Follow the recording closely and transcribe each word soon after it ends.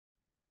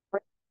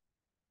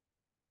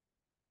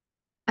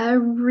A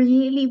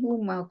really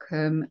warm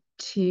welcome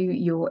to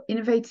your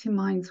Innovating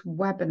Minds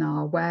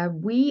webinar, where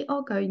we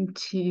are going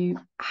to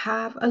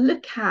have a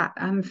look at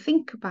and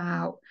think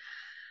about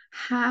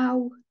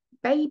how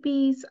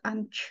babies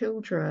and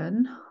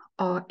children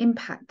are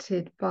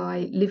impacted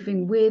by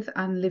living with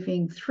and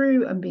living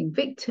through and being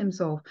victims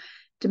of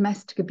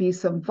domestic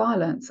abuse and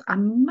violence.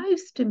 And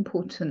most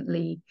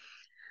importantly,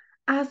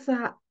 as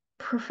that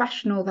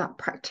professional, that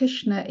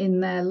practitioner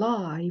in their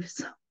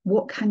lives,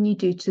 what can you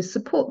do to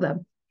support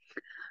them?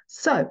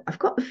 So I've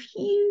got a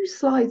few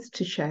slides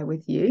to share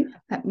with you.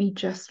 Let me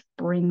just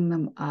bring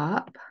them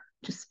up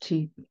just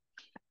to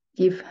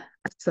give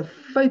us a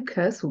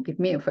focus, or give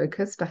me a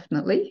focus,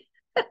 definitely,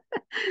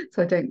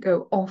 so I don't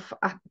go off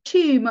at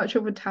too much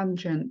of a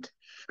tangent.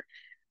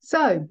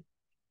 So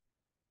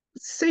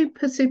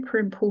super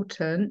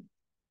important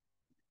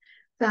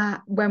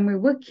that when we're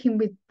working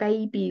with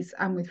babies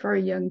and with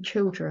very young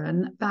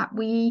children, that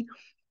we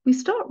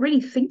start really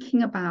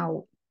thinking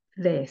about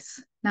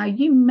this. Now,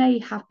 you may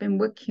have been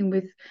working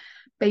with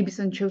babies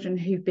and children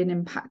who've been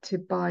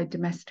impacted by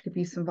domestic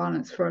abuse and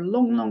violence for a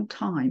long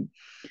time,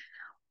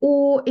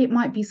 or it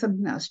might be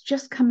something that's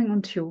just coming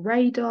onto your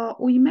radar,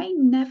 or you may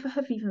never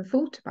have even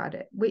thought about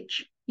it,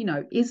 which,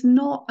 is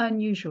not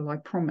unusual, I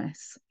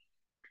promise.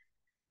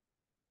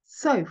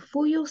 So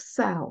for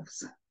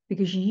yourselves,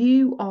 because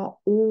you are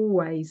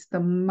always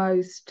the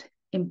most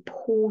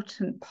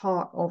important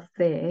part of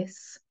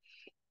this,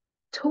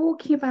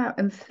 talking about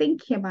and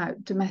thinking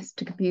about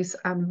domestic abuse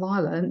and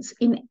violence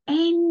in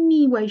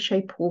any way,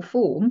 shape, or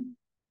form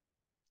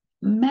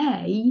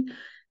may,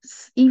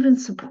 even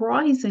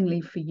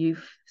surprisingly for you,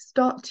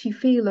 start to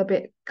feel a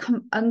bit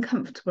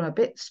uncomfortable, a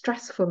bit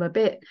stressful, a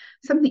bit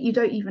something you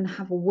don't even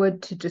have a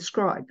word to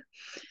describe.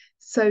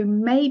 So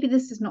maybe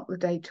this is not the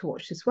day to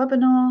watch this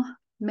webinar.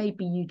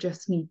 Maybe you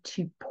just need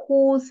to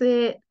pause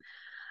it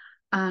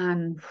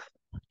and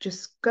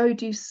just go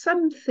do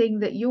something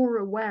that you're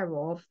aware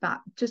of that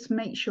just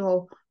makes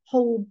your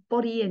whole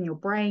body and your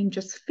brain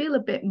just feel a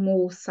bit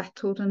more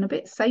settled and a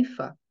bit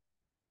safer.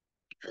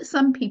 For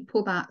some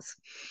people, that's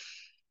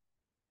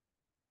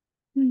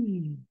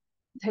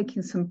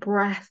taking some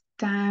breath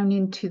down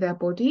into their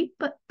body,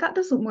 but that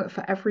doesn't work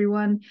for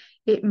everyone.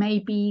 It may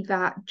be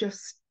that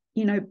just,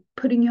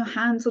 putting your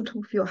hands on top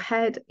of your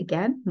head,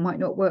 again, might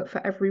not work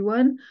for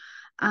everyone,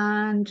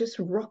 and just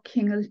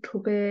rocking a little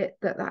bit,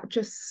 that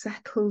just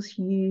settles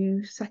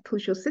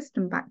your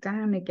system back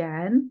down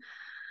again.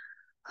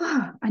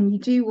 And you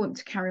do want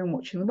to carry on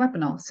watching the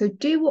webinar. So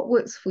do what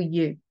works for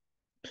you.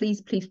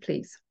 Please, please,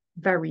 please.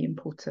 Very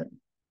important.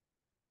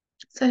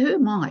 So who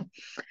am I?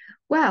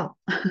 Well,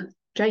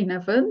 Jane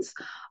Evans.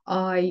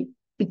 I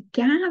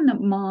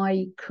began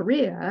my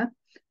career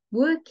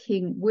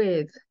working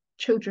with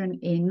children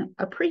in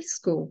a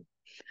preschool.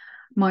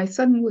 My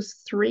son was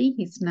 3,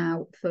 he's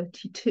now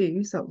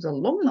 32, so that was a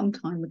long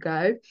time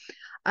ago.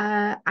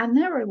 And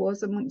there I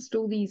was amongst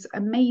all these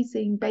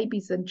amazing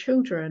babies and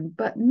children,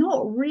 but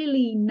not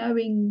really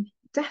knowing,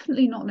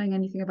 definitely not knowing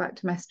anything about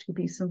domestic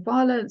abuse and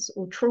violence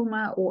or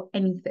trauma or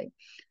anything.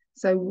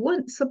 So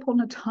once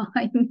upon a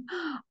time,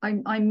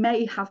 I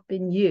may have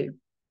been you.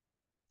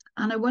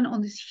 And I went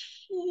on this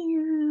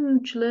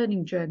huge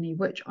learning journey,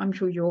 which I'm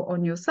sure you're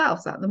on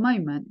yourselves at the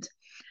moment,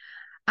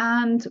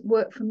 and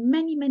worked for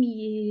many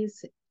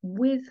years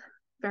with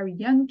very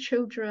young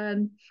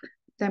children,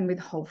 then with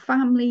whole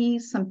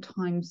families,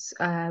 sometimes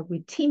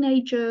with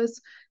teenagers.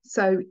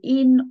 So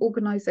in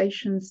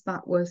organisations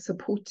that were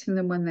supporting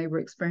them when they were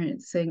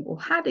experiencing or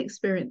had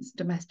experienced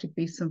domestic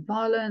abuse and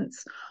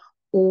violence,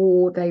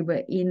 or they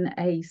were in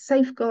a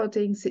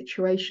safeguarding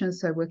situation,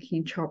 so working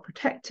in child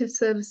protective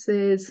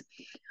services,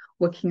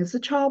 working as a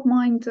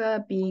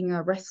childminder, being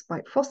a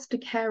respite foster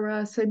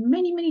carer. So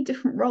many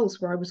different roles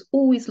where I was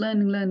always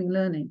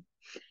learning.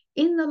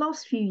 In the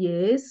last few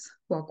years,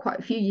 well, quite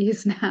a few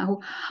years now,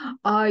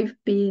 I've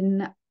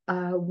been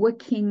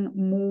working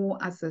more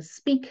as a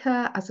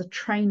speaker, as a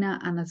trainer,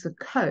 and as a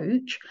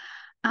coach.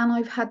 And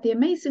I've had the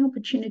amazing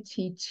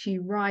opportunity to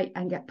write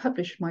and get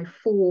published my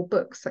 4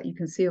 books that you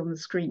can see on the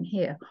screen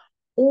here,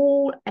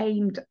 all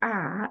aimed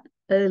at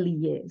early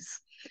years.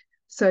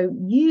 So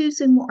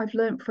using what I've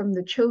learned from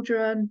the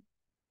children,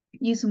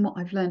 using what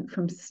I've learned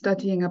from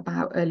studying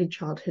about early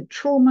childhood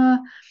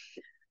trauma,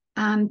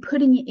 and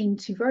putting it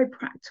into very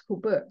practical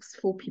books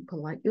for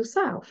people like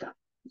yourself.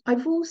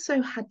 I've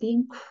also had the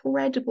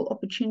incredible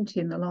opportunity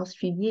in the last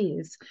few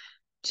years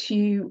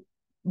to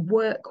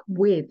work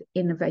with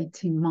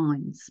Innovating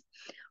Minds,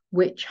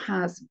 which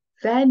has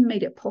then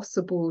made it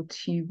possible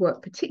to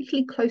work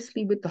particularly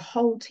closely with the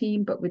whole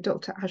team, but with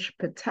Dr. Asha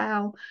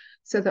Patel,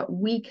 so that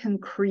we can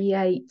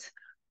create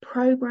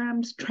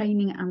programs,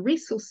 training, and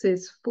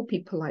resources for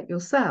people like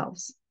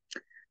yourselves.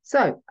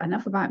 So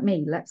enough about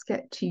me. Let's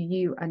get to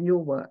you and your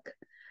work.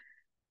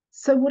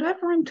 So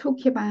whatever I'm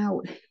talking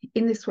about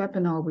in this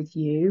webinar with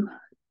you,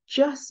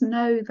 just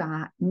know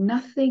that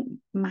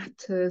nothing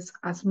matters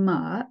as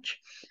much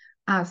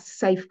as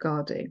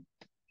safeguarding.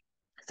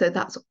 So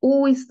that's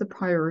always the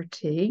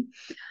priority.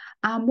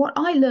 And what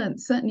I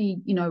learned, certainly,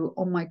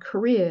 on my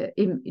career,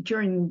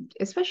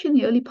 especially in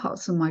the early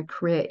parts of my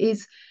career,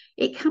 is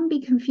it can be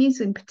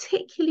confusing,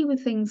 particularly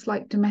with things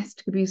like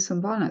domestic abuse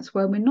and violence,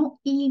 where we're not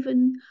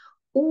even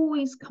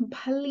always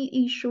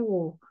completely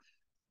sure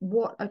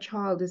what a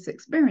child is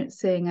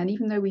experiencing. And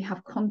even though we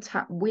have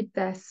contact with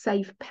their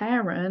safe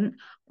parent,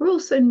 we're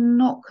also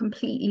not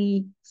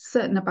completely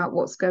certain about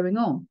what's going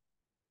on.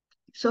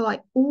 So I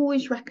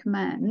always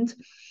recommend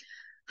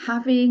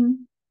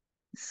having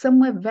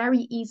somewhere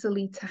very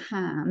easily to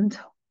hand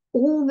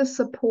all the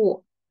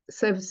support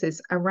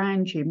services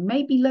around you,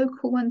 maybe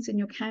local ones in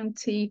your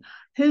county.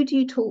 Who do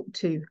you talk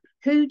to?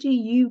 Who do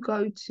you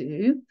go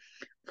to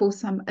for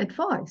some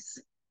advice,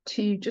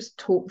 to just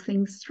talk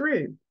things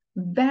through?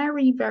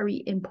 Very,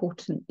 very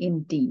important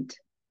indeed.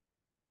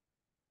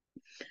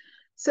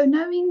 So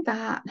knowing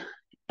that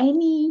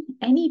any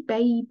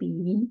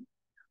baby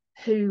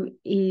who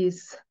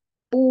is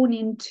born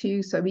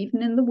into, so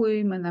even in the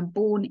womb and then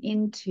born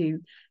into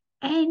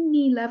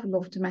any level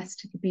of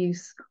domestic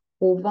abuse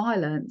or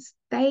violence,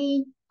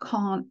 they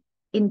can't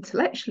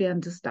intellectually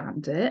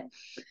understand it,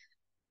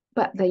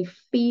 but they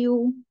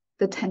feel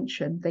the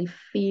tension, they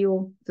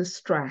feel the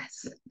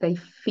stress, they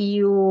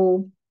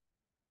feel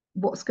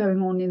what's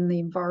going on in the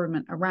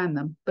environment around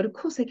them. But of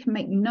course, they can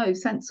make no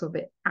sense of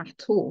it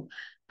at all.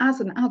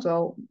 As an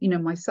adult,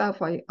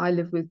 myself, I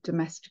live with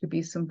domestic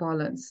abuse and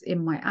violence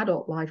in my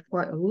adult life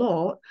quite a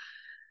lot.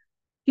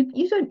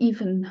 You don't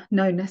even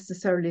know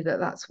necessarily that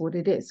that's what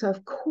it is. So,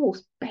 of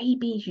course,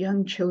 babies,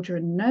 young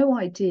children, no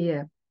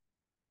idea.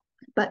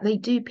 But they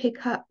do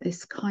pick up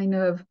this kind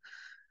of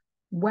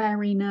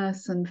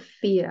wariness and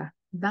fear.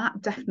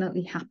 That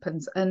definitely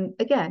happens. And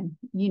again,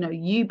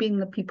 you being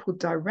the people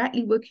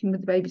directly working with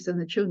the babies and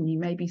the children, you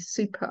may be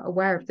super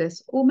aware of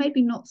this, or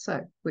maybe not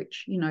so,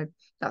 which,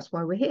 that's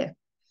why we're here.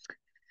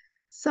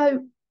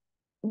 So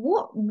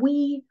what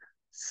we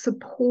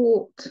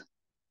support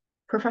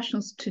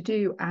professionals to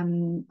do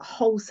and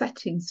whole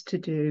settings to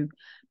do,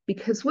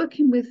 because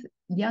working with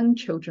young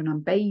children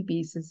and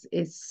babies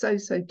is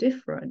so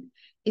different,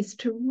 is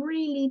to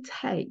really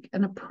take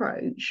an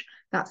approach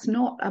that's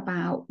not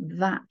about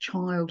that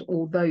child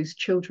or those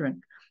children.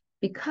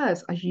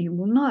 Because as you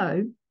will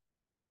know,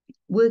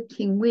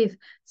 working with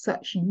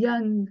such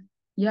young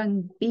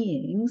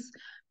beings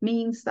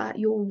means that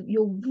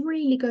you're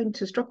really going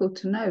to struggle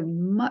to know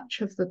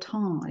much of the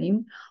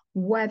time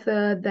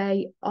whether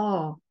they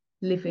are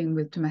living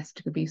with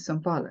domestic abuse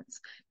and violence.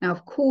 Now,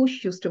 of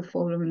course, you're still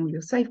following all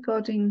your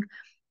safeguarding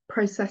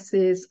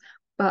processes,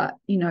 but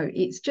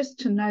it's just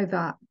to know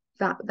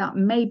that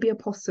may be a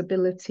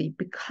possibility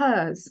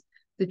because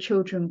the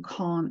children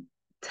can't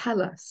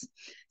tell us.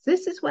 So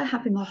this is where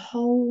having a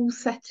whole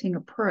setting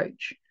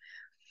approach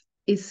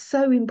is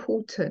so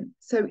important.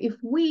 So if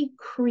we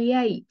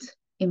create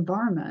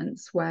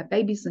environments where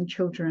babies and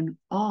children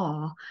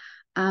are,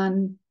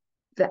 and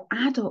the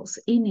adults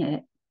in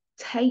it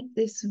take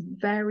this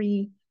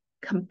very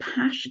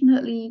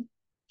compassionately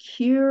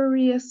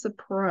curious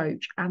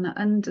approach and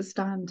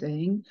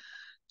understanding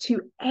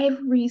to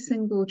every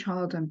single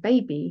child and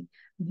baby,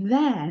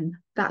 then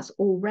that's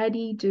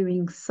already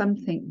doing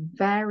something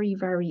very,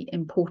 very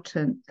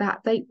important that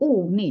they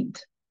all need.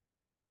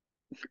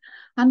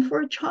 And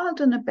for a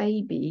child and a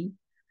baby,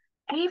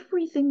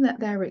 everything that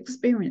they're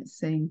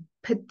experiencing,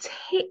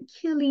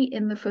 particularly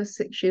in the first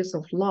 6 years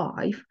of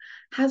life,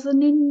 has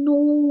an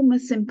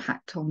enormous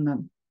impact on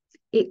them.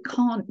 It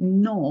can't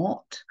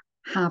not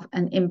have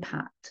an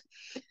impact.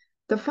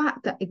 The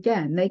fact that,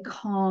 again, they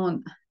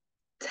can't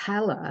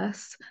tell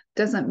us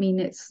doesn't mean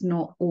it's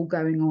not all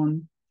going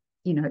on,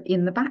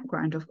 in the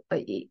background of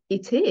it.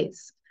 It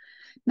is.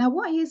 Now,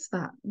 why is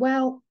that?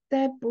 Well,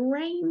 their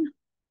brain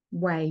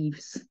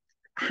waves,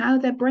 how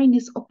their brain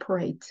is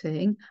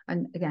operating,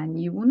 and again,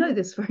 you will know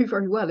this very,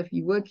 very well if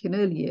you work in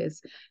early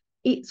years,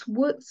 it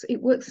works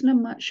in a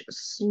much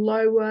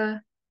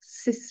slower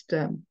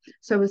system,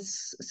 so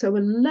a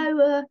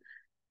lower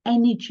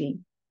energy.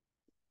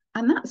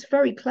 And that's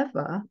very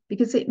clever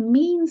because it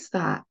means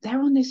that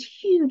they're on this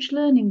huge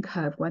learning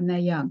curve when they're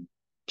young,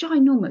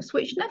 ginormous,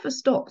 which never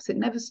stops. It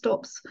never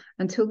stops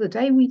until the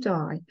day we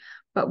die.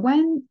 But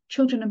when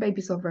children and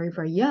babies are very,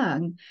 very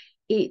young,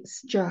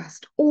 it's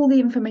just all the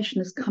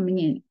information is coming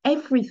in.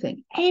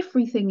 Everything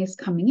is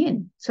coming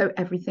in. So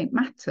everything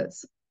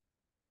matters.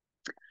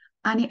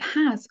 And it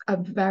has a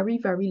very,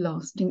 very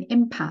lasting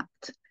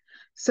impact.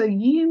 So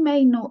you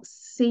may not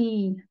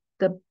see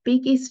the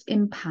biggest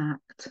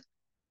impact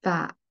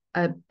that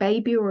a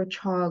baby or a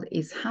child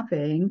is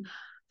having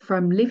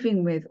from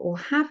living with or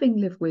having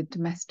lived with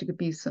domestic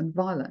abuse and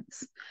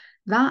violence.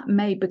 That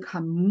may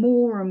become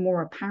more and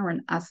more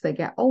apparent as they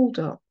get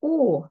older,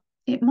 or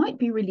it might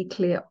be really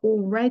clear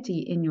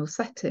already in your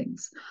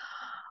settings.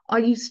 I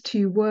used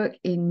to work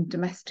in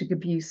domestic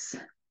abuse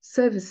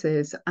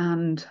services,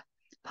 and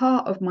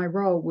part of my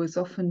role was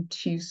often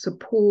to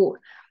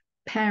support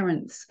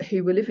parents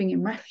who were living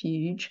in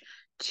refuge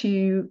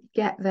to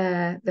get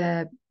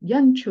their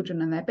young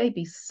children and their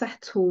babies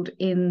settled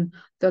in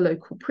the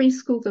local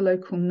preschool, the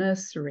local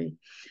nursery.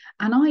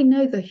 And I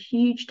know the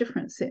huge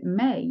difference it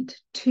made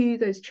to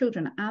those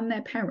children and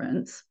their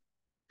parents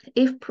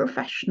if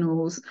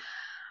professionals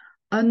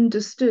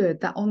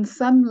understood that on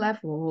some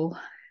level,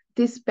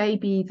 this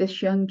baby,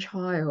 this young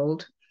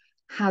child,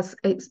 has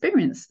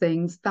experienced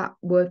things that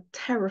were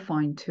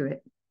terrifying to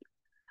it.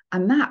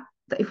 And that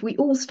if we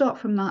all start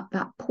from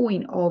that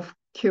point of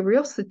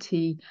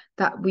curiosity,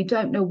 that we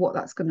don't know what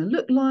that's going to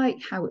look like,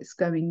 how it's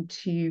going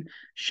to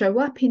show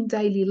up in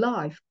daily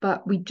life,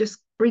 but we just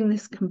bring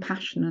this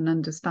compassion and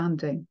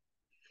understanding.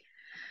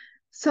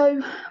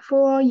 So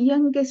for our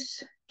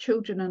youngest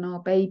children and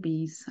our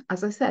babies,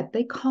 as I said,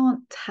 they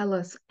can't tell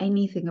us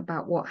anything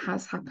about what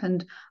has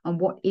happened and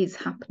what is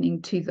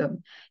happening to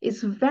them.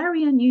 It's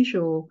very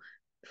unusual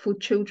for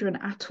children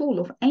at all,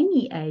 of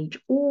any age,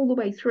 all the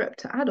way through up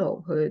to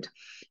adulthood,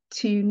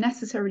 to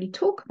necessarily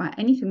talk about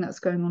anything that's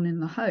going on in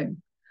the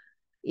home.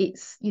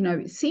 It's, you know,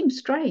 it seems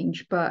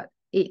strange, but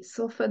it's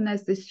often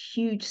there's this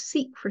huge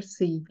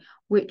secrecy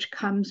which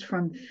comes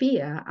from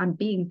fear and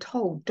being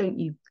told, don't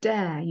you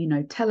dare, you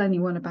know, tell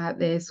anyone about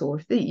this, or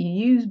if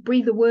you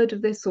breathe a word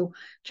of this, or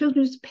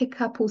children just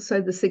pick up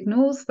also the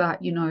signals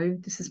that, you know,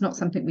 this is not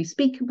something we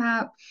speak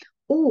about,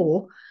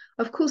 or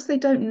of course they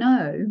don't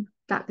know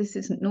that this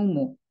isn't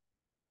normal.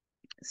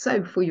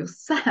 So for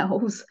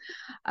yourselves,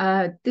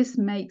 this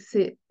makes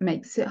it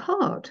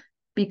hard,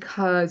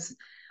 because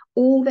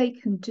all they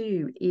can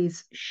do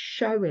is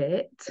show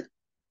it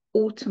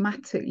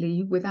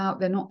automatically without,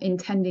 they're not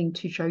intending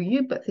to show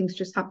you, but things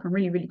just happen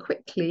really, really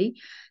quickly.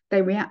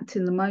 They react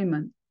in the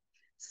moment.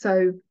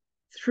 So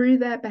through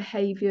their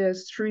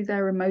behaviors, through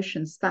their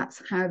emotions,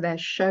 that's how they're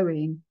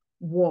showing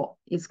what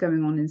is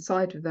going on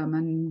inside of them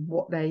and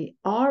what they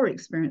are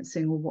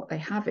experiencing or what they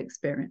have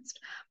experienced.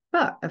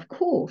 But of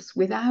course,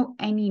 without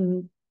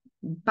any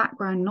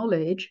background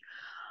knowledge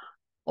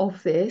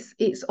of this,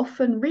 it's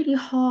often really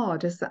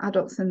hard as the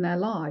adults in their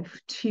life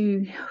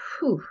to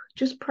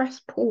just press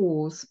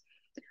pause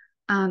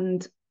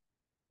and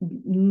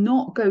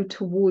not go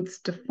towards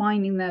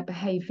defining their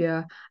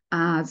behavior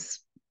as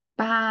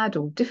bad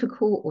or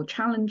difficult or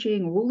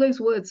challenging, or all those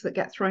words that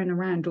get thrown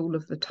around all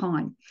of the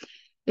time.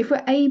 If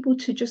we're able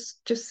to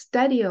just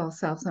steady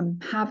ourselves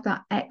and have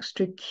that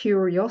extra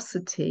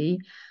curiosity,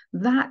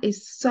 that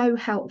is so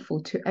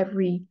helpful to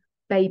every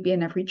baby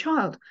and every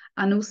child,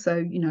 and also,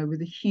 you know,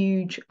 with a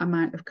huge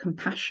amount of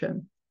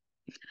compassion.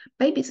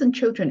 Babies and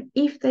children,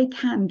 if they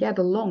can get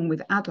along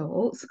with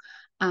adults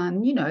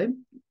and, you know,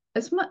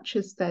 as much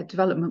as their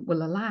development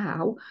will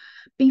allow,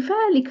 be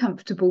fairly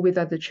comfortable with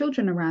other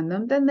children around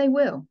them, then they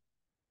will.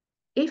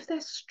 If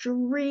they're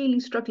really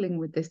struggling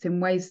with this in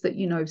ways that,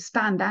 you know,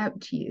 stand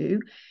out to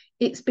you,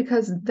 it's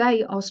because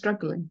they are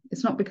struggling.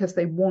 It's not because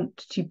they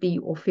want to be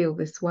or feel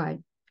this way.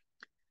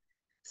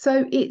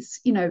 So it's,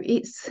 you know,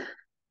 it's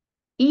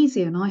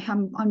easy, and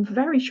I'm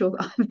very sure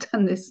that I've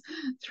done this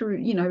through,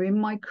 you know, in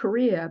my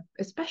career,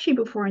 especially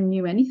before I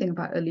knew anything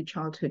about early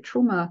childhood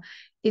trauma,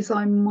 is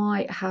I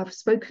might have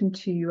spoken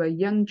to a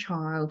young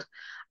child,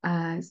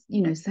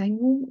 you know, saying,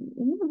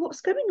 well,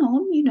 what's going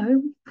on, you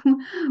know,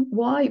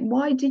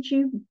 why did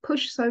you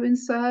push so and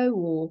so,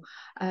 or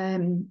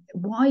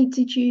why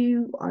did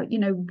you, you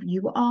know,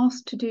 you were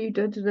asked to do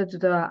da da da da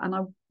da, and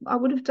I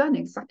would have done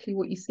exactly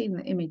what you see in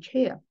the image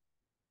here.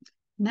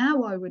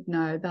 Now I would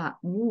know that,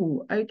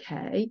 ooh,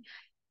 okay,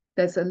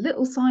 there's a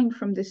little sign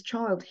from this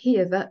child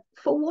here that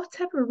for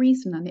whatever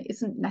reason, and it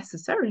isn't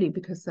necessarily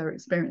because they're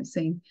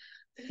experiencing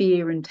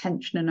fear and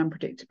tension and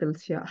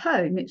unpredictability at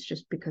home, it's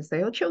just because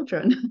they are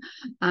children.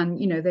 And,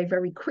 you know, they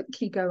very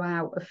quickly go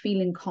out of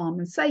feeling calm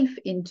and safe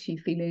into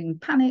feeling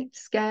panicked,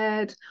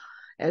 scared,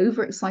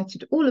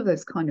 overexcited, all of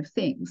those kind of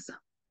things.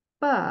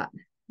 But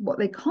what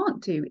they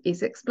can't do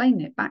is explain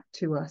it back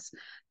to us.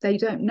 They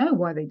don't know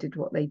why they did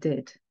what they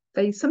did.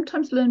 They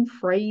sometimes learn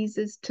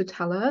phrases to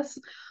tell us,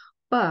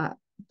 but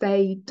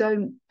they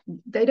don't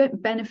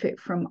benefit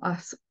from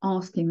us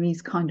asking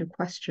these kind of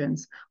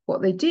questions.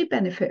 What they do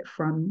benefit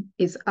from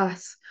is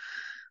us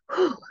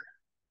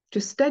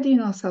just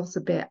steadying ourselves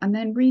a bit and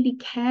then really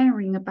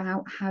caring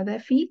about how they're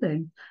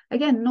feeling.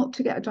 Again, not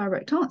to get a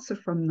direct answer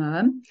from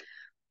them,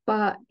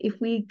 but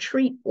if we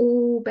treat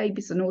all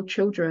babies and all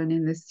children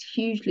in this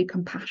hugely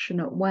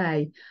compassionate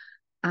way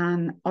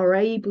and are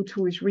able to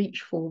always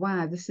reach for,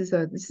 wow, this is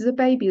a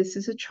baby, this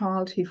is a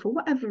child who, for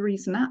whatever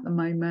reason at the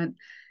moment,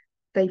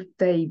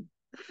 they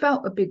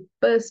felt a big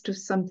burst of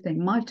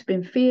something, might have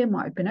been fear,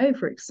 might have been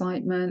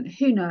overexcitement,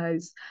 who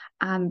knows,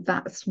 and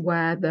that's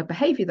where the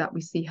behavior that we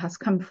see has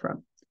come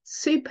from.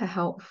 Super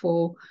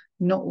helpful,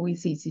 not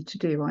always easy to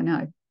do, I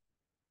know.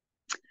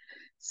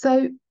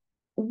 So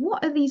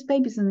what are these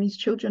babies and these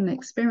children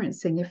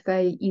experiencing if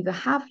they either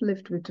have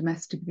lived with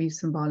domestic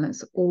abuse and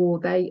violence or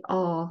they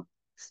are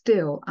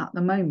still at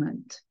the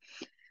moment?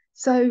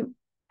 So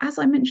as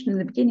I mentioned in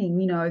the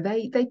beginning, you know,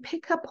 they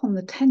pick up on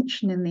the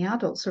tension in the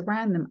adults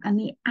around them and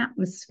the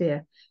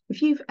atmosphere.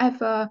 If you've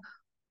ever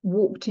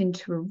walked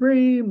into a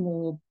room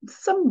or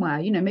somewhere,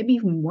 you know, maybe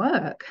even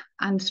work,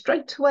 and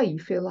straight away you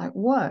feel like,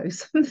 whoa,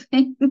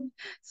 something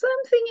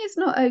is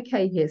not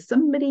okay here.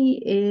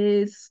 Somebody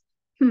is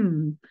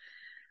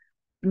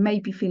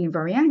maybe feeling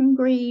very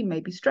angry,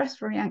 maybe stressed,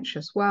 very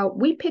anxious. Well,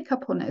 we pick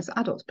up on it as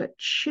adults, but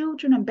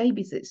children and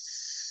babies,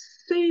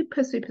 it's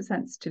super, super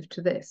sensitive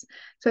to this.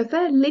 So if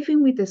they're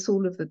living with this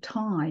all of the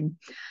time,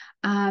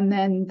 and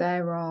then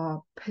there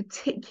are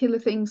particular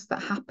things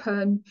that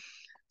happen,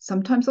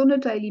 sometimes on a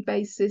daily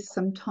basis,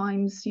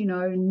 sometimes, you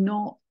know,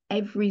 not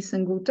every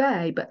single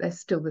day, but there's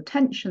still the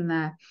tension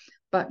there.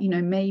 But, you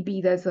know, maybe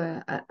there's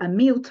a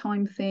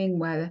mealtime thing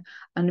where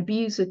an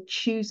abuser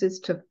chooses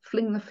to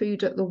fling the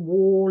food at the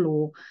wall,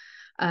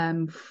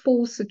 or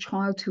force a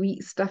child to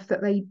eat stuff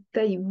that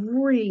they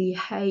really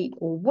hate,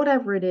 or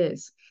whatever it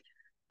is.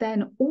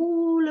 Then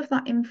all of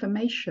that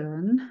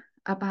information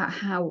about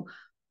how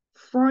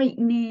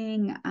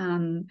frightening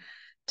and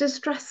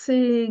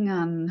distressing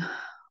and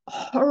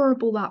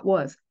horrible that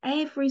was,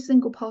 every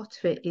single part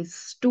of it is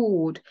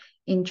stored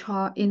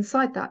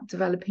inside that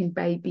developing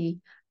baby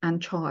and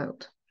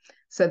child.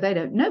 So they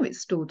don't know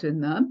it's stored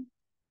in them,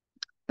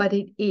 but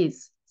it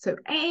is. So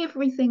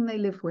everything they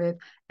live with,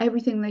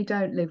 everything they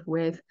don't live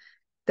with,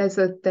 there's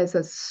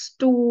a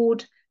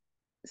stored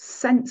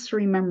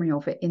sensory memory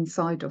of it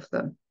inside of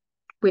them,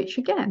 which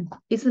again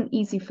isn't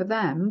easy for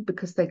them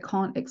because they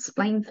can't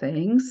explain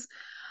things.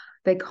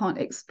 They can't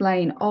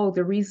explain, oh,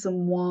 the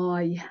reason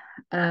why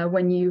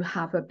when you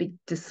have a big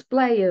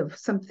display of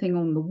something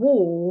on the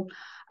wall,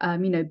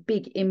 you know,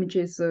 big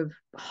images of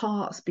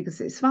hearts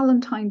because it's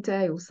Valentine's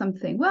Day or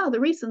something. Well, the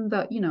reason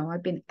that, you know,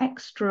 I've been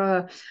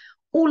extra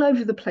all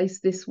over the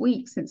place this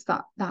week since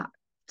that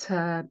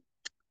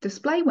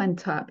display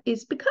went up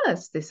is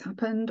because this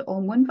happened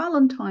on one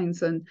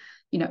Valentine's. And,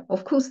 you know,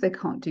 of course they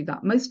can't do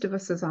that. Most of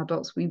us as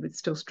adults, we would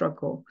still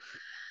struggle.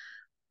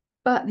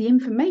 But the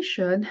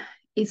information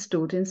is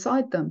stored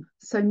inside them.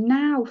 So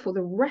now for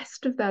the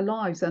rest of their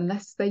lives,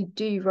 unless they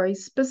do very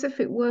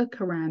specific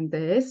work around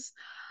this,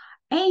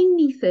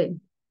 anything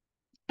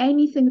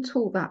at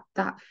all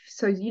that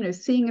so, you know,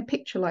 seeing a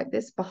picture like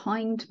this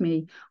behind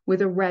me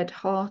with a red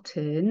heart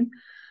in,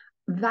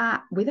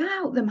 that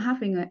without them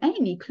having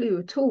any clue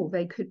at all,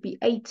 they could be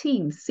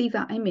 18, see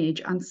that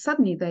image, and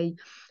suddenly they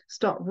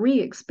start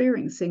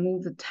re-experiencing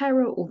all the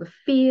terror, all the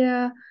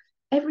fear,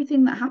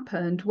 everything that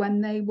happened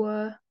when they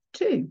were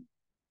 2.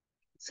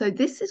 So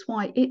this is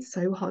why it's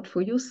so hard for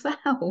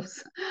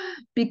yourselves,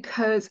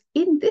 because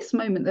in this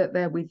moment that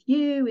they're with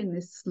you, in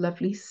this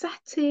lovely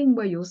setting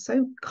where you're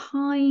so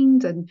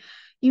kind and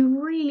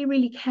you really,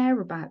 really care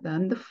about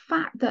them, the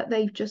fact that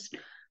they've just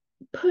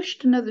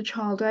pushed another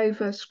child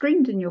over,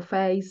 screamed in your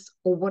face,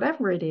 or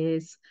whatever it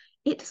is,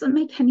 it doesn't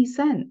make any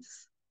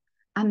sense.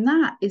 And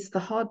that is the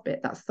hard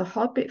bit. That's the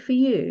hard bit for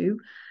you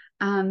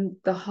and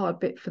the hard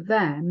bit for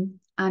them.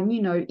 And,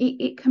 you know,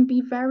 it can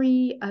be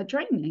very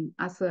draining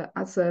as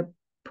a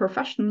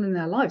professional in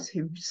their lives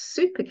who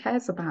super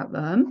cares about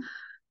them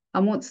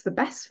and wants the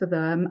best for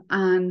them.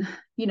 And,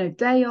 you know,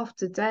 day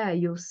after day,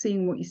 you're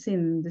seeing what you see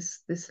in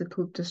this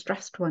little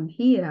distressed one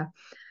here,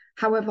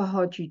 however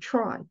hard you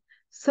try.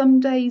 Some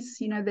days,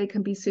 you know, they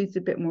can be soothed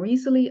a bit more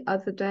easily.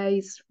 Other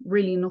days,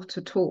 really not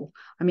at all.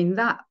 I mean,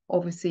 that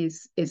obviously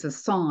is a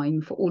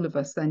sign for all of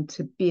us then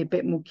to be a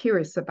bit more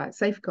curious about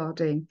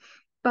safeguarding.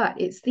 But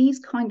it's these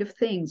kind of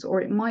things, or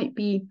it might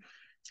be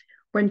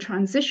when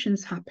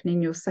transitions happen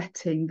in your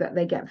setting that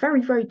they get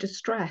very, very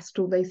distressed,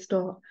 or they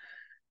start,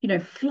 you know,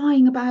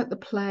 flying about the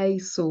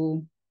place,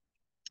 or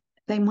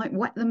they might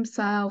wet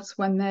themselves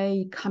when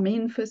they come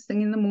in first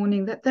thing in the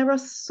morning. That there are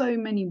so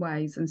many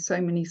ways and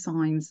so many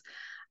signs.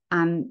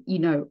 And, you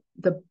know,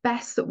 the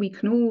best that we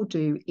can all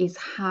do is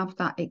have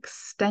that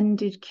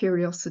extended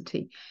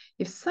curiosity.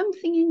 If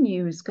something in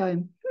you is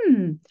going,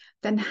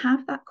 then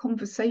have that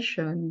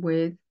conversation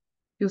with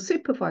your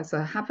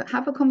supervisor,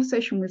 have a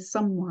conversation with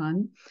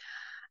someone,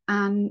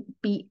 and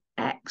be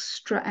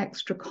extra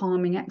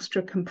calming,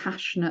 extra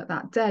compassionate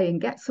that day,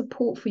 and get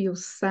support for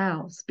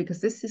yourselves,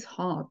 because this is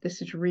hard.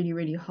 This is really,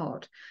 really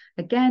hard.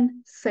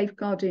 Again,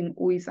 safeguarding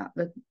always at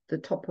the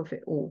top of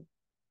it all.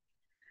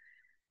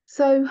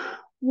 So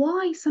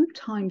why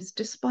sometimes,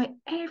 despite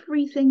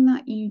everything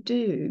that you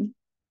do,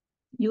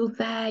 you're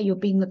there, you're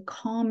being the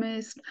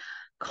calmest,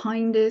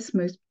 kindest,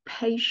 most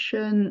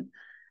patient,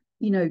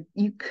 you know,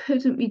 you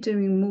couldn't be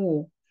doing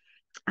more.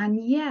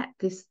 And yet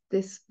this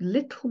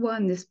little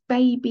one, this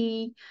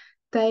baby,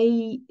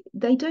 they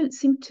don't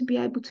seem to be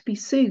able to be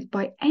soothed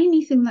by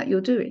anything that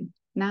you're doing.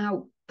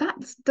 Now, that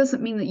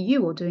doesn't mean that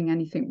you are doing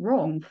anything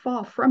wrong,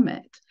 far from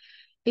it.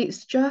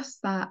 It's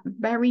just that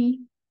very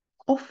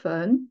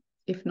often,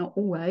 if not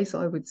always,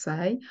 I would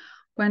say,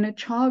 when a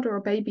child or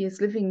a baby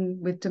is living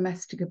with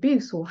domestic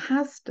abuse or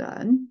has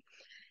done,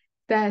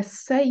 their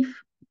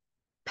safe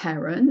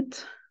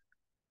parent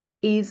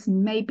is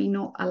maybe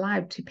not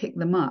allowed to pick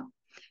them up,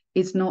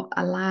 is not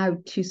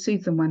allowed to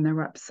soothe them when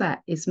they're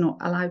upset, is not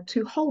allowed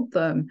to hold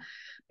them,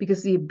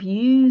 because the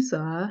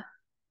abuser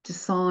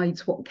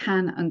decides what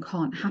can and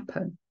can't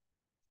happen.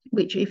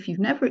 which if you've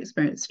never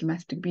experienced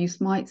domestic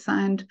abuse might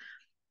sound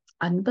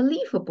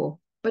unbelievable.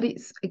 But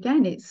it's,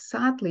 again, it's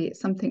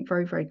something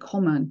very, very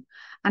common.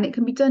 And it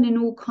can be done in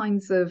all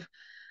kinds of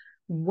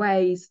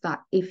ways that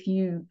if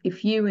you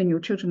and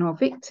your children are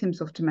victims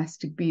of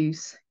domestic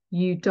abuse,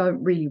 you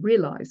don't really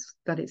realize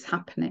that it's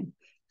happening.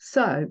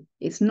 So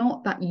it's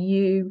not that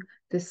you,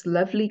 this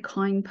lovely,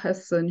 kind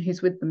person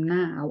who's with them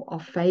now, are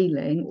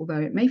failing,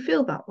 although it may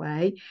feel that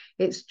way.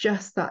 It's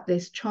just that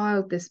this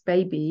child, this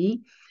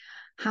baby,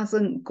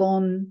 hasn't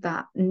gone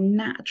that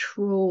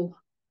natural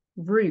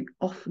route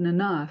often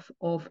enough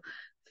of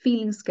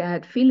feeling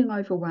scared, feeling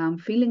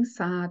overwhelmed, feeling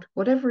sad,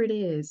 whatever it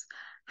is,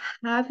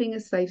 having a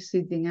safe,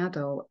 soothing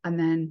adult, and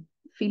then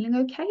feeling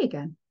okay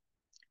again.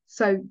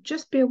 So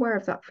just be aware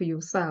of that for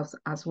yourselves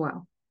as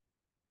well.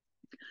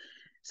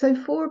 So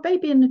for a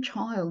baby and a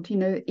child,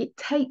 it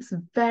takes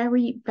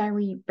very,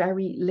 very,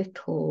 very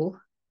little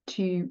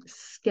to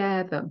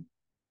scare them.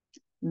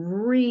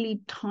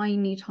 Really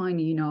tiny,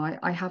 tiny.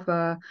 I have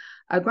a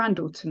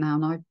granddaughter now,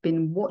 and I've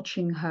been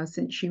watching her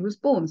since she was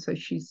born. So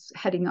she's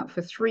heading up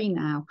for 3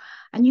 now.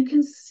 And you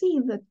can see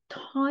the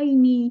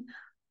tiny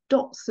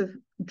dots of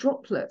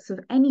droplets of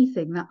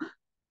anything that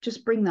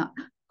just bring that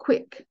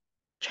quick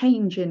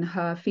change in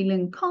her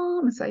feeling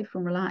calm and safe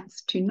and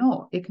relaxed to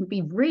not. It can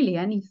be really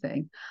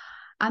anything.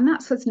 And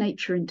that's as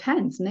nature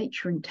intends.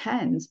 Nature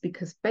intends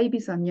because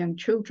babies and young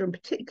children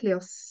particularly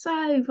are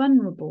so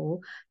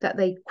vulnerable that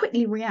they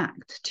quickly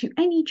react to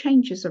any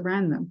changes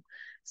around them.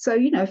 So,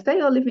 if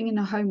they are living in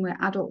a home where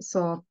adults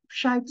are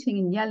shouting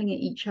and yelling at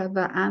each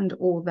other and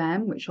or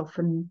them, which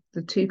often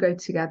the two go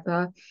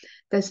together,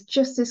 there's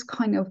just this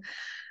kind of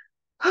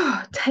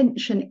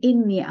tension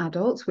in the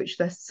adults, which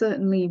there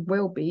certainly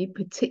will be,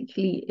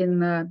 particularly in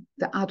the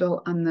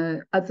adult and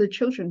the other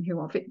children who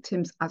are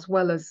victims, as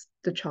well as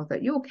the child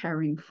that you're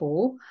caring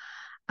for.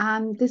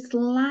 And this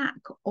lack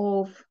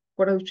of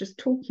what I was just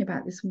talking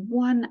about, this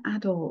one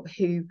adult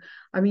who,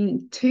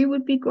 2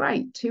 would be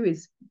great. 2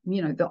 is,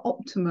 the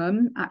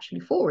optimum.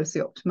 Actually, 4 is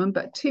the optimum,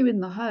 but 2 in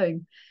the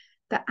home.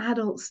 The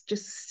adults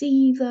just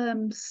see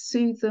them,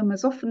 soothe them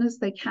as often as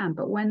they can.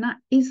 But when that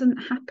isn't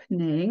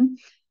happening,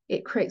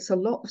 it creates a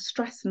lot of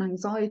stress and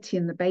anxiety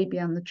in the baby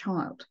and the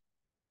child.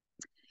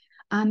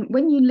 And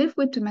when you live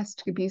with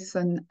domestic abuse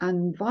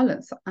and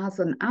violence as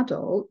an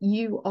adult,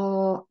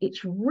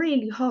 it's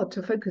really hard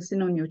to focus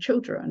in on your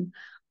children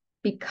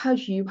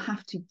because you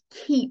have to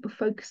keep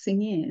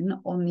focusing in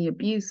on the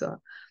abuser,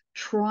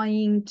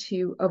 trying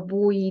to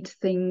avoid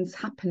things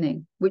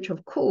happening, which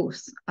of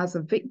course, as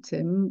a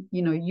victim,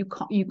 you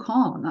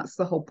can't. That's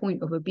the whole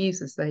point of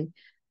abusers.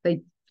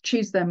 They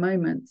choose their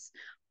moments.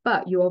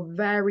 But you are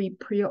very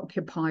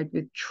preoccupied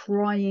with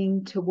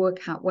trying to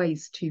work out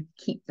ways to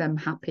keep them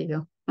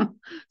happier.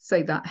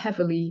 Say that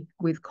heavily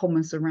with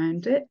commas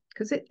around it,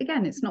 because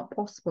it's not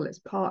possible. It's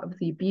part of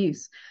the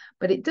abuse.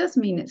 But it does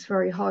mean it's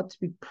very hard to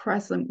be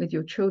present with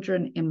your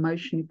children,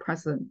 emotionally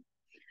present.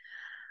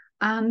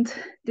 And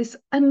this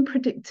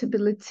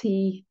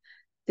unpredictability,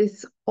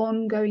 this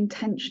ongoing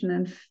tension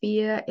and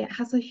fear, it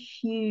has a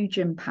huge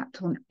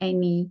impact on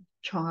any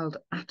child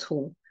at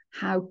all.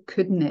 How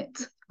couldn't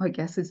it? I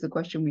guess is the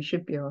question we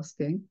should be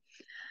asking.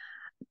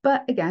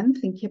 But again,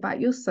 thinking about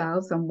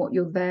yourselves and what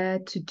you're there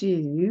to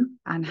do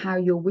and how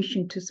you're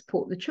wishing to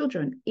support the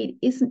children, it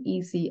isn't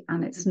easy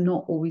and it's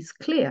not always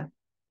clear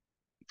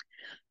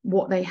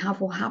what they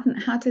have or haven't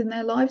had in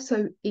their lives.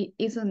 So it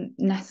isn't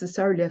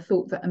necessarily a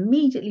thought that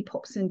immediately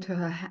pops into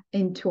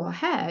our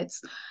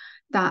heads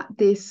that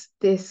this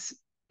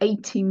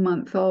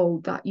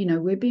 18-month-old that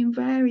we're being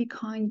very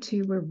kind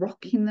to, we're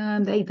rocking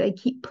them, they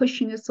keep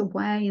pushing us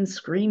away and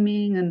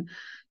screaming, and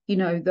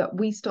that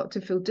we start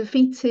to feel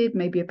defeated,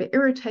 maybe a bit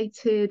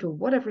irritated or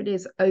whatever it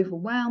is,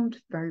 overwhelmed,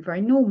 very,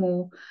 very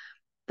normal.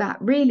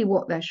 That really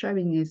what they're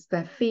showing is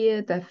their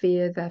fear.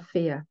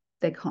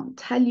 They can't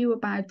tell you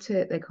about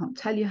it. They can't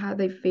tell you how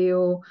they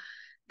feel.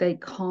 They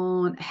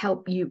can't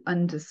help you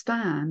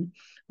understand,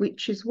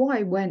 which is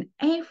why when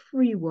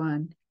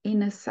everyone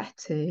in a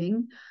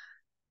setting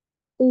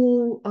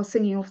all are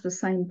singing off the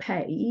same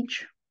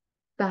page,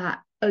 that,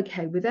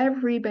 okay, with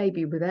every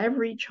baby, with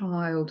every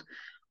child,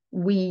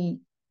 we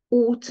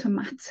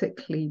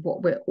automatically,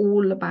 what we're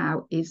all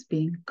about is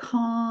being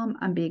calm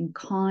and being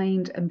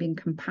kind and being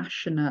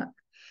compassionate.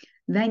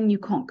 Then you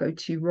can't go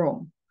too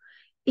wrong.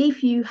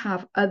 If you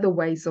have other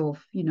ways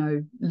of,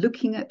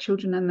 looking at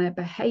children and their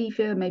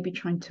behavior, maybe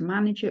trying to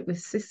manage it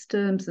with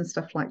systems and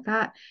stuff like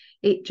that,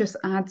 it just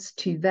adds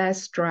to their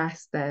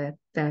stress, their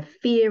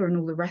fear and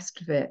all the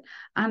rest of it.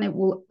 And it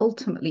will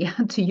ultimately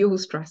add to your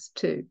stress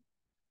too.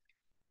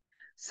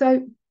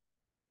 So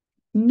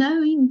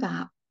knowing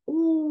that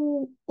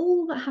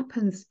all that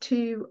happens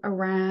to,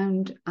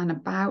 around and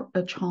about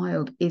a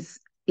child is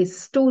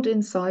stored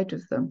inside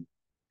of them,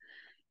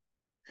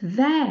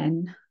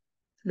 then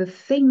the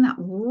thing that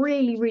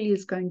really, really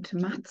is going to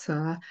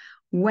matter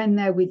when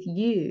they're with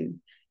you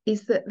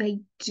is that they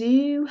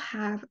do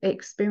have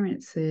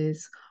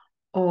experiences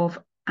of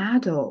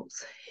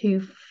adults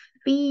who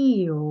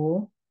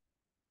feel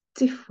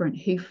different,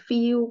 who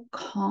feel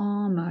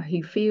calmer,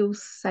 who feel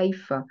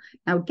safer.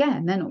 Now,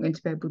 again, they're not going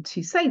to be able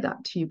to say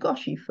that to you,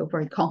 gosh, you feel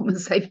very calm and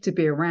safe to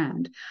be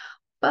around.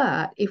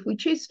 But if we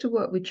choose to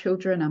work with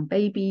children and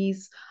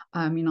babies,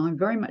 I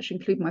very much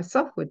include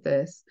myself with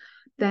this,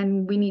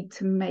 then we need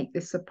to make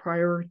this a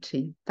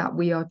priority, that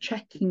we are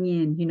checking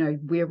in.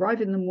 We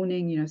arrive in the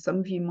morning, some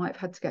of you might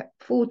have had to get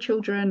 4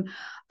 children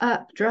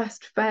up,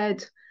 dressed,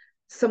 fed,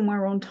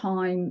 somewhere on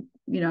time,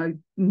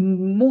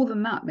 more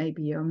than that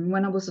maybe.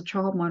 When I was a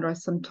childminder,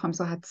 sometimes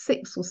I had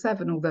 6 or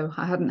 7, although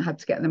I hadn't had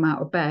to get them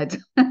out of bed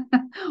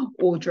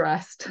or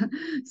dressed,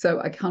 so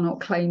I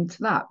cannot claim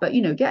to that. But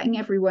getting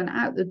everyone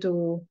out the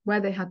door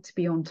where they had to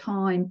be on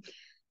time,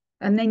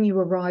 and then you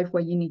arrive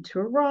where you need to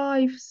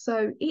arrive.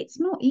 So it's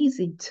not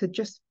easy to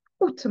just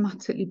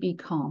automatically be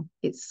calm.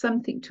 It's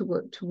something to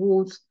work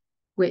towards,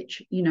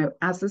 which,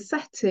 as a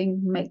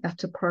setting, make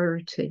that a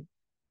priority.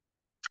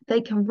 They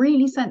can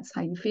really sense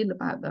how you feel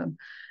about them.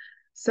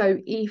 So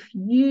if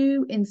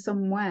you in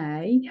some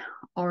way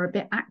are a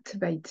bit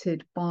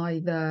activated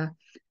by the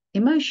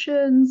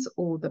emotions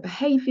or the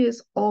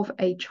behaviors of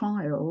a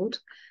child,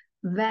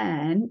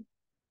 then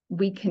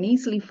we can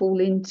easily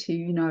fall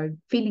into,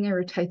 feeling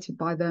irritated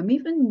by them,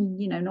 even,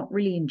 not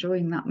really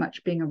enjoying that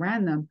much being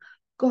around them.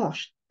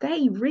 Gosh,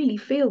 they really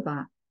feel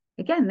that.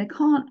 Again, they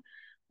can't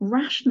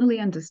rationally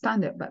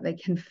understand it, but they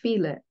can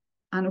feel it.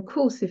 And of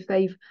course, if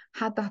they've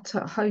had that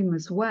at home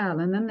as well,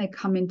 and then they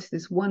come into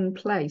this one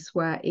place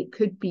where it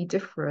could be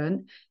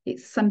different,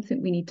 it's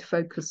something we need to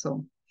focus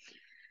on.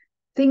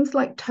 Things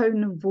like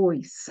tone of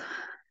voice,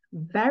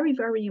 very,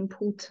 very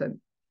important.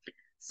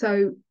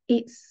 So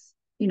it's,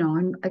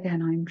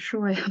 I'm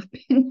sure I have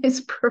been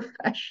this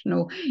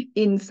professional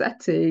in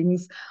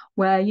settings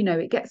where,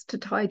 it gets to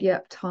tidy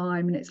up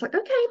time and it's like, okay,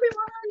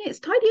 everyone, it's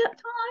tidy up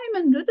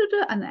time, and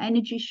and the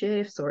energy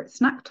shifts, or it's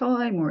snack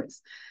time, or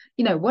it's,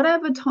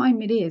 whatever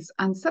time it is.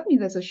 And suddenly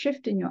there's a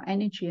shift in your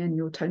energy and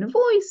your tone of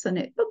voice, and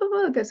it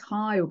goes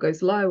high or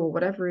goes low or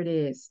whatever it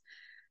is.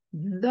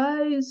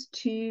 Those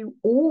to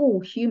all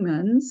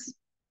humans,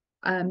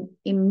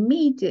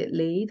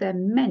 immediately they're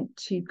meant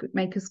to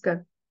make us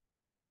go,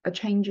 a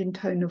change in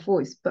tone of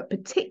voice, but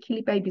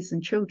particularly babies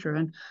and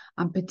children,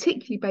 and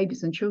particularly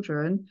babies and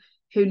children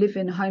who live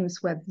in homes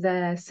where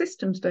their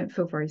systems don't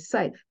feel very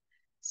safe.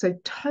 So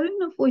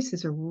tone of voice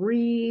is a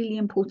really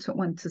important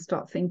one to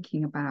start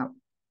thinking about.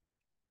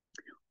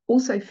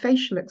 Also,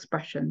 facial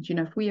expressions.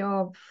 If we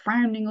are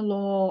frowning a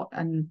lot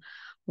and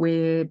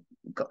we're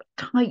got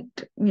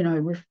tight,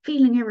 we're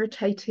feeling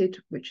irritated,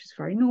 which is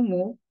very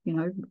normal,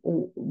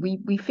 or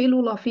we feel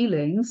all our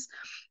feelings,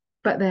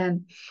 but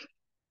then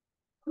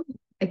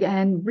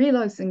again,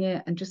 realizing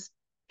it and just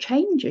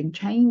changing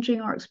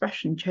our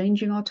expression,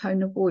 changing our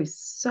tone of voice.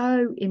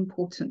 So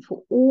important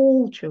for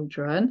all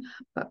children,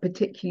 but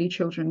particularly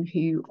children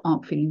who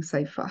aren't feeling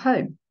safe at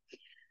home.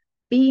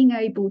 Being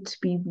able to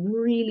be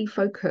really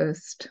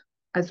focused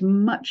as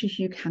much as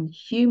you can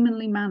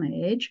humanly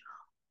manage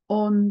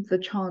on the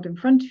child in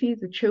front of you,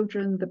 the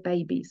children, the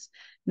babies.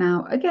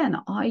 Now, again,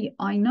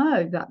 I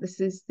know that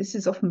this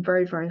is often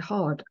very, very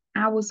hard.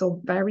 Hours are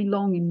very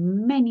long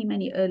in many,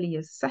 many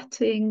earlier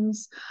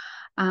settings.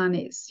 And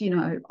it's,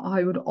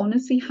 I would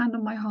honestly, hand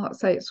on my heart,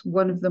 say it's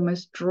one of the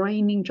most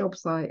draining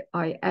jobs I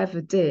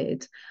ever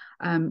did,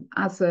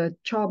 as a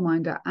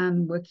childminder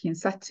and working in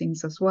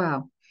settings as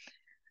well.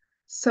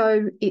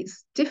 So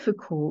it's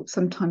difficult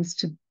sometimes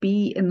to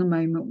be in the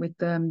moment with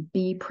them,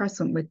 be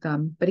present with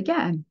them. But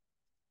again,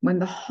 when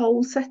the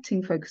whole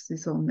setting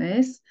focuses on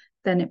this,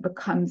 then it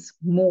becomes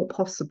more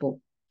possible.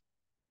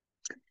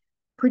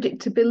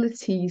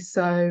 Predictability.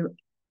 So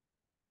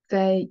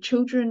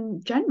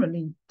children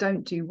generally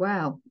don't do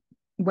well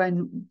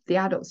when the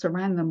adults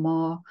around them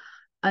are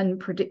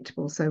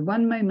unpredictable. So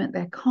one moment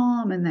they're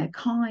calm and they're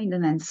kind,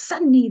 and then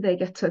suddenly they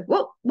get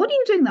what are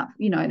you doing that?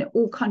 And it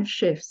all kind of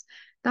shifts.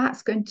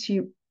 That's going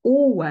to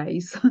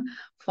always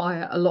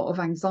fire a lot of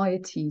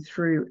anxiety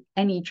through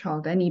any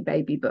child, any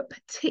baby, but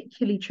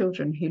particularly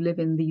children who live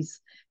in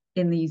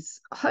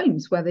these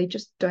homes where they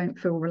just don't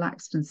feel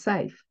relaxed and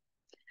safe.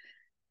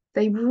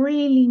 They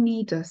really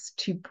need us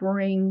to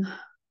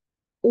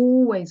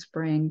always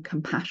bring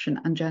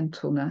compassion and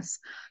gentleness.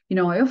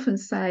 I often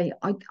say,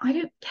 I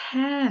don't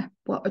care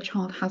what a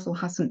child has or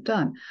hasn't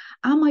done.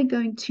 Am I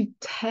going to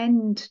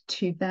tend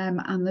to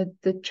them and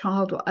the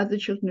child or other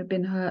children who've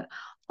been hurt?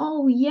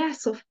 Oh,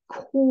 yes, of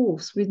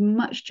course, with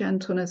much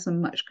gentleness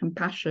and much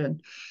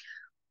compassion.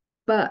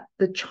 But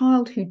the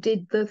child who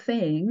did the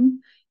thing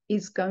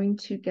is going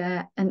to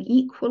get an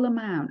equal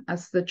amount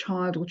as the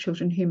child or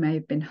children who may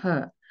have been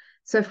hurt.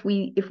 So if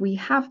we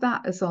have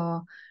that as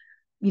our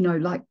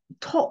like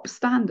top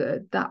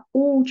standard, that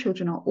all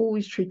children are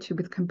always treated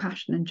with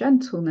compassion and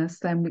gentleness,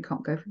 then we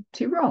can't go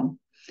too wrong.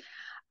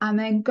 And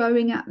then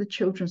going at the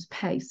children's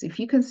pace. If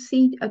you can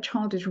see a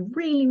child is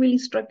really, really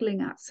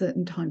struggling at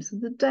certain times of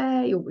the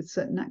day or with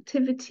certain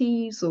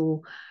activities,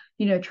 or,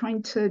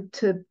 trying to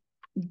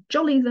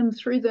jolly them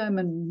through them,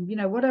 and,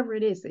 whatever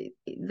it is,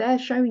 they're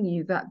showing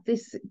you that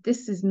this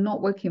is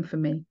not working for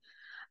me.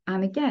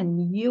 And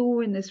again,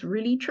 you're in this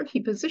really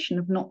tricky position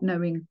of not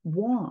knowing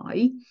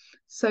why.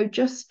 So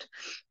just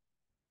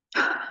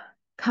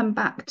come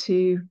back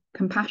to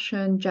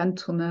compassion,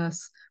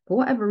 gentleness. For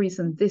whatever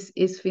reason, this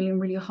is feeling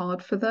really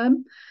hard for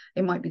them.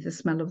 It might be the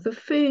smell of the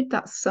food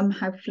that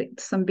somehow flicked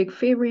some big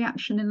fear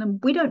reaction in them.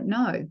 We don't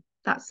know.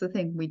 That's the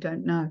thing, we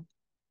don't know.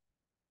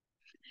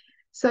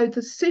 So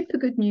the super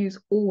good news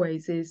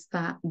always is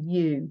that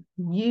you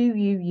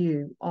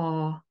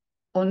are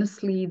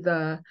honestly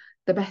the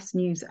best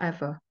news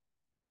ever.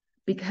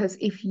 Because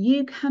if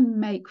you can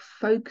make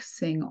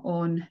focusing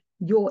on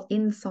your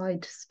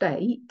inside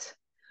state,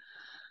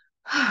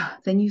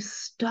 then you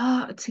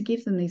start to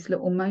give them these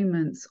little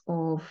moments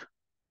of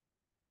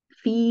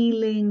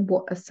feeling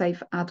what a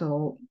safe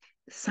adult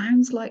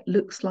sounds like,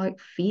 looks like,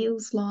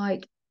 feels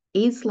like,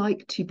 is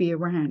like to be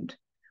around,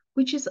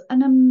 which is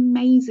an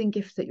amazing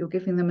gift that you're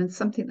giving them and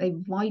something they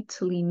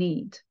vitally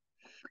need.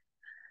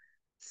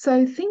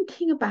 So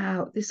thinking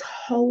about this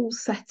whole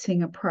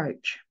setting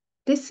approach,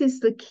 this is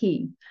the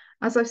key.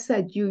 As I've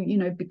said, you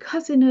know,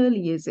 because in early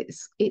years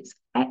it's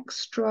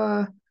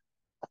extra,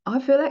 I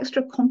feel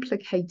extra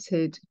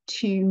complicated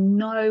to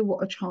know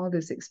what a child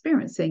is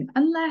experiencing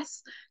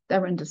unless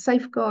they're under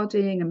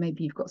safeguarding and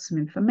maybe you've got some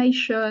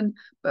information,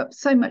 but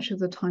so much of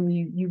the time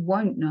you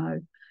won't know.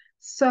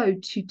 So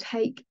to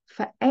take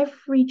for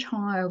every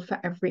child, for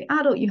every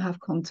adult you have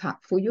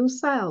contact, for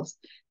yourselves,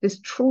 this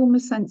trauma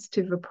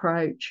sensitive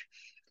approach,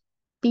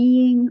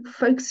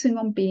 focusing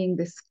on being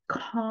this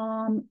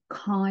calm,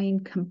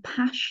 kind,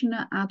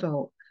 compassionate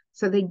adult.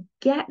 So they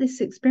get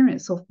this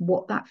experience of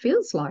what that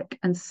feels like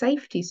and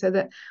safety, so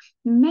that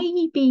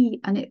maybe,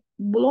 and it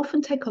will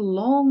often take a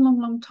long, long,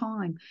 long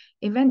time,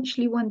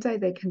 eventually one day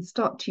they can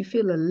start to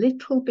feel a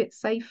little bit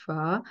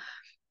safer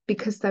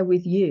because they're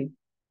with you.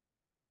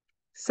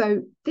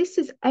 So this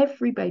is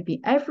every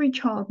baby, every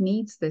child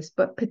needs this,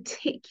 but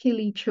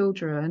particularly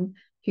children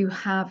who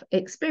have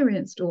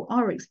experienced or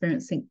are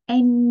experiencing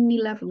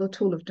any level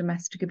at all of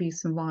domestic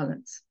abuse and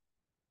violence.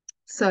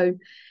 So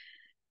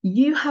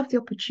you have the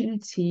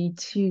opportunity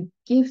to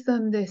give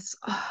them this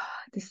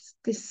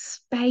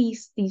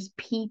space, these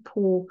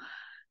people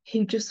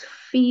who just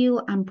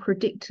feel and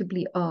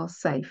predictably are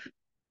safe.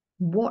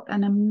 What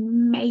an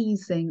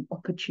amazing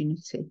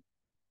opportunity.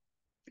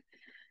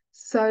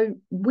 So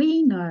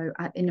we know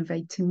at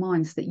Innovating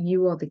Minds that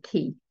you are the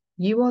key.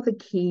 You are the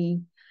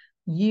key.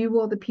 You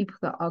are the people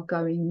that are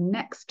going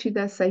next to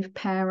their safe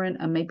parent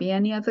and maybe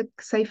any other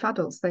safe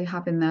adults they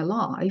have in their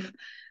life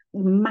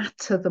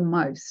matter the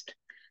most.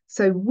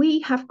 So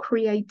we have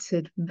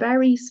created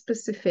very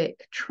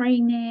specific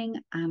training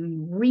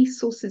and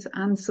resources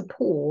and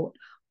support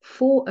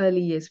for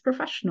early years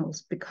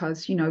professionals,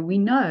 because you know we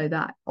know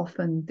that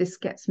often this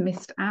gets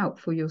missed out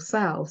for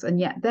yourselves, and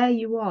yet there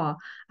you are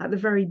at the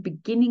very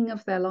beginning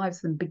of their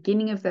lives and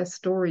beginning of their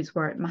stories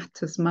where it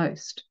matters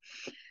most.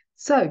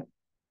 So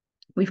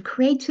we've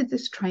created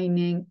this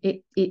training.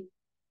 It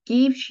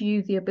gives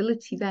you the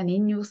ability then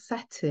in your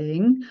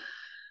setting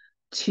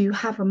to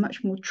have a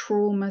much more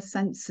trauma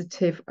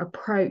sensitive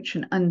approach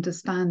and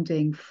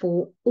understanding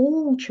for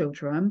all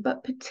children,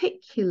 but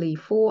particularly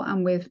for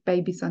and with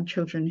babies and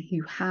children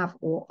who have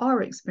or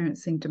are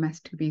experiencing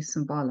domestic abuse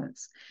and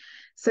violence.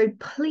 So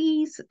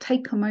please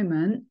take a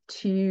moment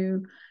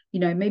to, you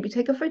know, maybe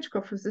take a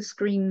photograph of the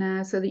screen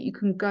now so that you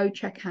can go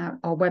check out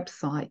our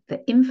website.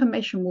 The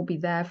information will be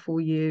there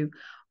for you.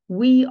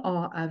 We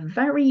are a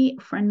very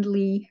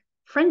friendly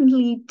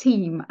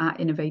team at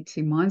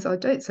Innovating Minds. I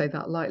don't say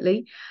that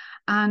lightly.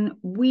 And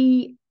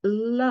we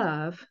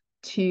love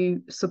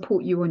to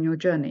support you on your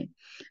journey.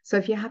 So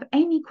if you have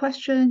any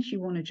questions, you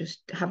want to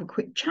just have a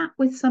quick chat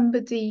with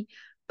somebody,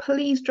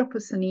 please drop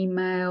us an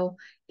email.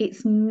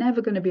 It's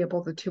never going to be a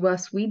bother to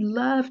us. We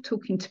love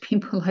talking to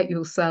people like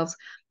yourselves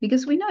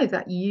because we know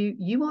that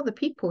you are the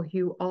people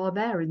who are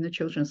there in the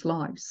children's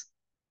lives.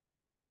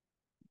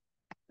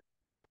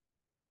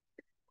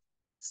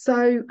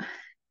 So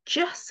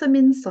just some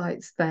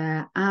insights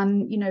there,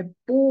 and you know,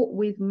 bought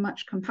with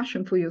much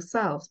compassion for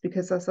yourselves,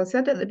 because as I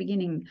said at the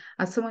beginning,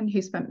 as someone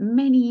who spent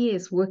many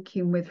years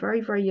working with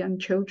very, very young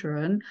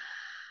children,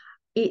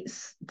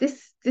 it's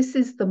this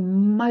is the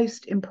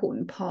most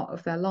important part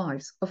of their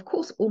lives. Of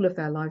course, all of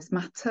their lives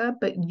matter,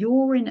 but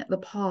you're in at the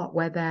part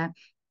where their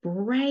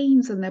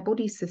brains and their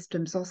body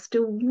systems are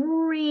still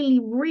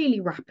really, really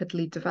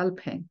rapidly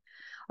developing.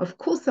 Of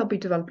course, they'll be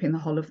developing the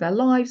whole of their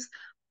lives,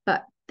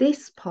 but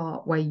this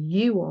part where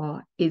you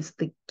are is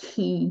the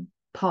key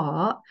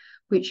part,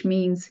 which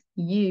means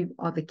you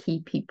are the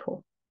key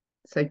people.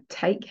 So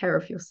take care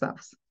of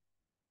yourselves.